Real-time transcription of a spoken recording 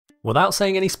Without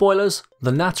saying any spoilers,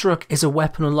 the Nataruk is a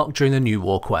weapon unlocked during the New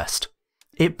War quest.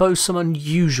 It boasts some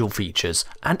unusual features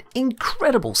and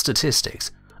incredible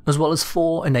statistics, as well as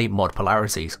 4 innate mod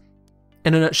polarities.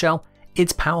 In a nutshell,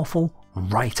 it's powerful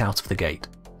right out of the gate.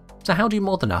 So how do you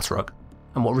mod the Nataruk,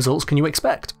 and what results can you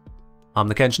expect? I'm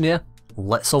the Engineer,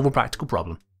 let's solve a practical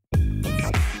problem.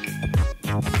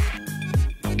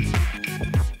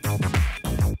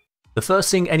 The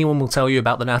first thing anyone will tell you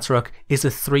about the Nataruk is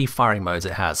the 3 firing modes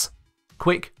it has: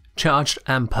 quick, charged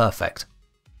and perfect.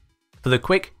 For the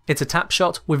quick, it's a tap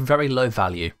shot with very low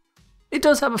value. It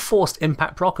does have a forced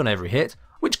impact proc on every hit,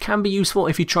 which can be useful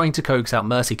if you're trying to coax out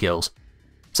mercy kills.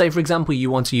 Say for example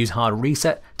you want to use hard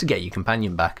reset to get your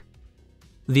companion back.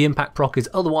 The impact proc is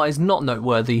otherwise not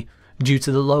noteworthy due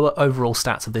to the lower overall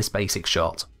stats of this basic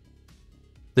shot.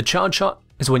 The charge shot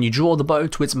is when you draw the bow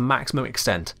to its maximum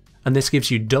extent, and this gives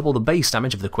you double the base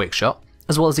damage of the quick shot,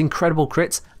 as well as incredible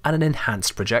crits and an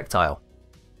enhanced projectile.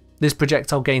 This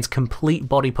projectile gains complete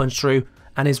body punch through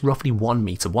and is roughly 1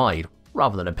 meter wide,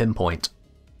 rather than a pinpoint.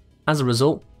 As a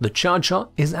result, the charge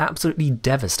shot is absolutely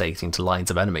devastating to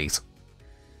lines of enemies.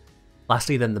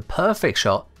 Lastly then, the perfect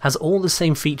shot has all the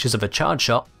same features of a charge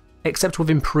shot, except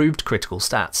with improved critical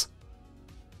stats.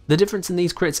 The difference in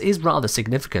these crits is rather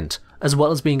significant, as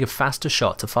well as being a faster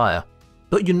shot to fire,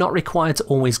 but you're not required to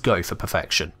always go for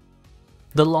perfection.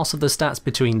 The loss of the stats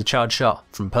between the charge shot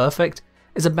from perfect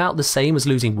is about the same as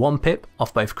losing 1 pip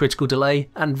off both critical delay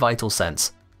and vital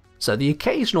sense, so the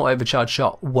occasional overcharged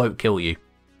shot won't kill you.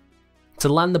 To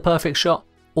land the perfect shot,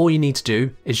 all you need to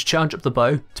do is charge up the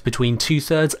bow to between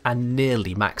 2/3 and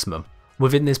nearly maximum,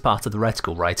 within this part of the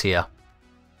reticle right here.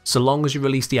 So long as you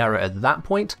release the arrow at that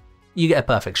point, you get a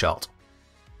perfect shot.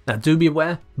 Now do be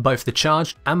aware, both the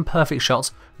charged and perfect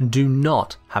shots do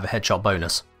not have a headshot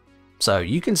bonus, so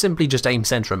you can simply just aim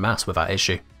center and mass without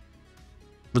issue.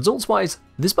 Results wise,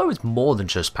 this bow is more than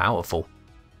just powerful.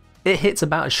 It hits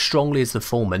about as strongly as the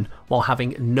Foreman while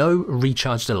having no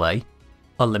recharge delay,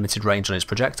 unlimited range on its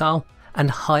projectile, and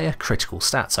higher critical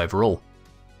stats overall.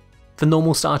 For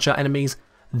normal star chart enemies,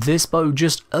 this bow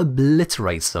just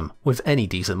obliterates them with any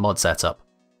decent mod setup.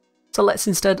 So let's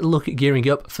instead look at gearing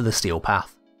up for the steel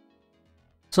path.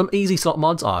 Some easy slot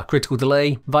mods are critical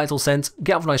delay, vital sense,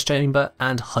 galvanized chamber,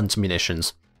 and hunt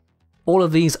munitions. All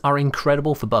of these are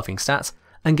incredible for buffing stats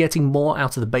and getting more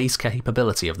out of the base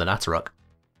capability of the Nataruk.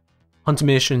 Hunter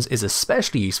munitions is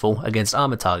especially useful against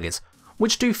armor targets,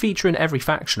 which do feature in every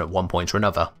faction at one point or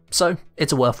another, so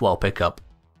it's a worthwhile pickup.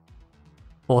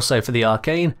 Also for the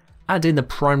arcane, add in the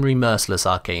primary merciless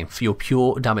arcane for your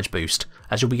pure damage boost,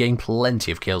 as you'll be getting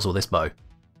plenty of kills with this bow.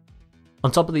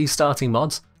 On top of these starting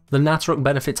mods, the Nataruk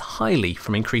benefits highly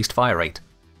from increased fire rate,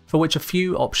 for which a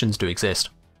few options do exist.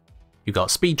 You've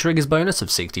got speed triggers bonus of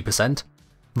 60%,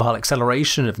 Vile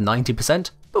acceleration of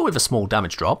 90% but with a small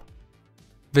damage drop,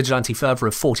 Vigilante fervor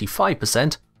of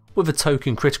 45% with a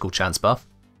token critical chance buff,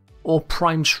 or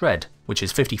Prime Shred, which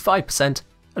is 55%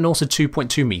 and also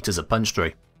 2.2 meters of punch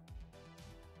through.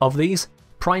 Of these,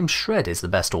 Prime Shred is the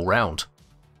best all round.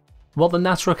 While the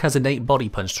Nataruk has innate body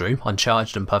punch through on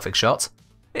charged and perfect shots,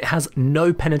 it has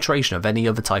no penetration of any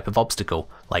other type of obstacle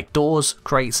like doors,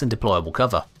 crates and deployable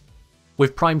cover.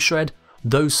 With Prime Shred,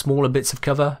 those smaller bits of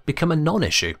cover become a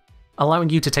non-issue, allowing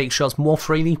you to take shots more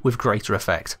freely with greater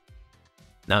effect.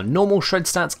 Now normal shred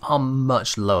stats are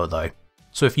much lower though,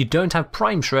 so if you don't have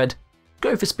Prime Shred,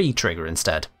 go for Speed Trigger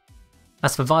instead.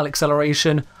 As for Vile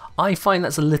acceleration, I find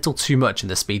that's a little too much in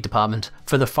the speed department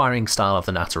for the firing style of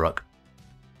the Nataruk.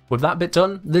 With that bit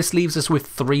done, this leaves us with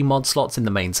 3 mod slots in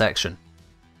the main section.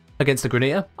 Against the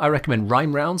Grineer, I recommend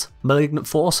Rhyme Rounds, Malignant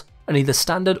Force, and either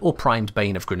Standard or Primed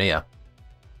Bane of Grineer.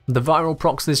 The viral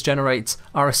procs this generates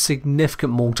are a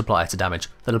significant multiplier to damage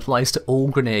that applies to all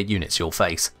Grineer units you'll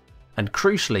face, and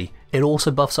crucially, it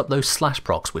also buffs up those slash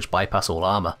procs which bypass all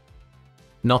armor.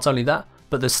 Not only that,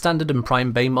 but the Standard and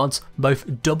Prime Bane mods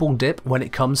both double dip when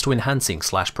it comes to enhancing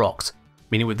slash procs,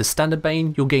 meaning with the Standard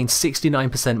Bane you'll gain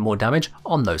 69% more damage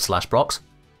on those slash procs,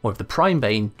 or with the Prime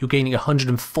Bane you're gaining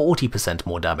 140%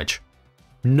 more damage.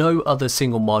 No other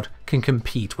single mod can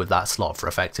compete with that slot for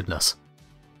effectiveness.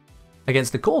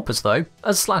 Against the Corpus though,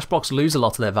 as slash procs lose a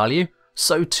lot of their value,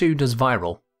 so too does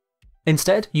Viral.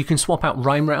 Instead, you can swap out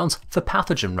Rhyme Rounds for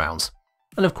Pathogen Rounds,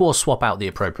 and of course swap out the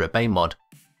appropriate Bane mod.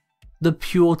 The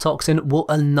pure Toxin will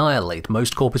annihilate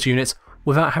most Corpus units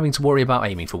without having to worry about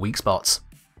aiming for weak spots.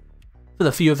 For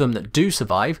the few of them that do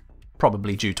survive,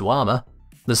 probably due to armor,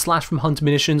 the slash from Hunter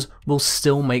munitions will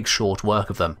still make short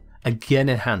work of them, again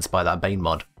enhanced by that Bane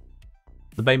mod.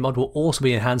 The Bane mod will also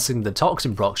be enhancing the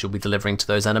Toxin procs you'll be delivering to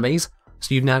those enemies,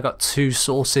 so you've now got two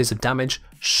sources of damage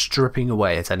stripping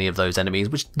away at any of those enemies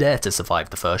which dare to survive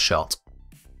the first shot.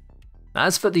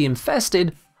 As for the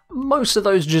infested, most of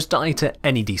those just die to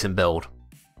any decent build.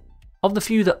 Of the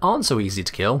few that aren't so easy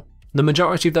to kill, the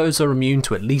majority of those are immune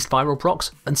to at least viral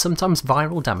procs and sometimes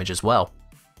viral damage as well.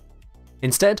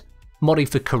 Instead, modding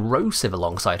for corrosive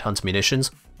alongside hunter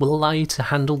munitions will allow you to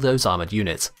handle those armoured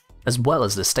units, as well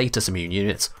as the status immune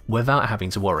units without having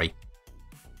to worry.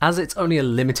 As it's only a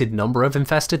limited number of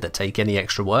infested that take any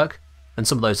extra work, and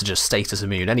some of those are just status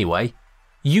immune anyway,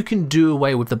 you can do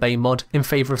away with the Bane mod in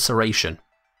favour of Serration.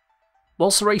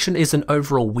 While Serration is an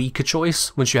overall weaker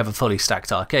choice once you have a fully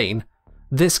stacked arcane,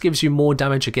 this gives you more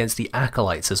damage against the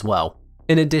acolytes as well,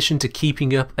 in addition to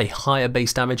keeping up a higher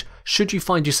base damage should you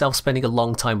find yourself spending a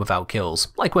long time without kills,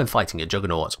 like when fighting a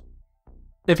Juggernaut.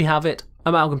 If you have it,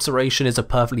 Amalgam Serration is a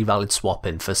perfectly valid swap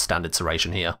in for standard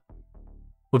Serration here.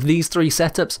 With these three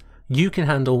setups, you can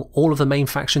handle all of the main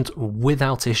factions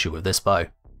without issue with this bow.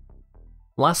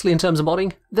 Lastly, in terms of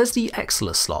modding, there's the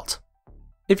Exilus slot.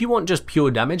 If you want just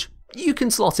pure damage, you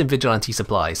can slot in Vigilante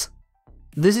supplies.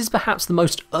 This is perhaps the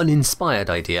most uninspired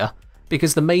idea,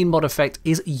 because the main mod effect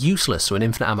is useless to an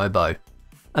infinite ammo bow,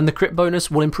 and the crit bonus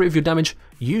will improve your damage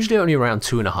usually only around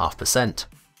 2.5%.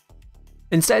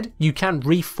 Instead, you can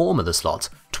reforma the slot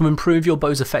to improve your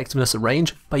bow's effectiveness at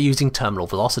range by using terminal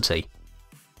velocity.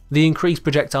 The increased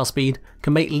projectile speed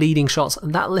can make leading shots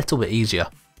that little bit easier,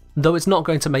 though it's not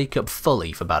going to make up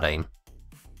fully for bad aim.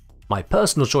 My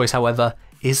personal choice, however,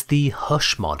 is the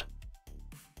Hush mod.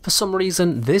 For some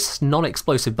reason, this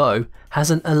non-explosive bow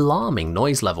has an alarming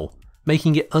noise level,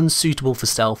 making it unsuitable for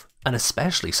stealth and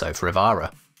especially so for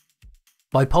Ivara.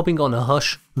 By popping on a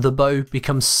Hush, the bow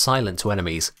becomes silent to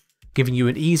enemies, giving you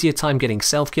an easier time getting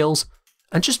self kills,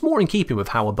 and just more in keeping with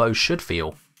how a bow should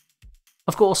feel.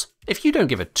 Of course, if you don't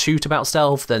give a toot about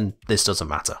stealth, then this doesn't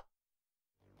matter.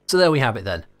 So there we have it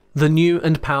then, the new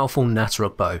and powerful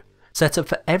Nataruk bow, set up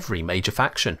for every major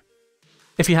faction.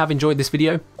 If you have enjoyed this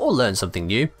video, or learned something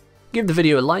new, give the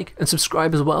video a like and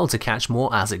subscribe as well to catch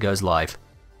more as it goes live.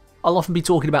 I'll often be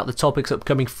talking about the topics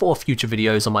upcoming for future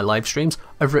videos on my live streams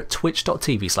over at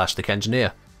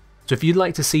twitch.tv/thekengineer. So if you'd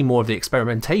like to see more of the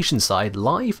experimentation side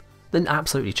live, then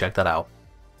absolutely check that out.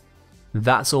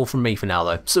 That's all from me for now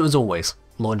though, so as always,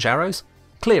 launch arrows,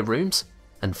 clear rooms,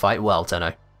 and fight well,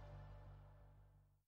 Tenno.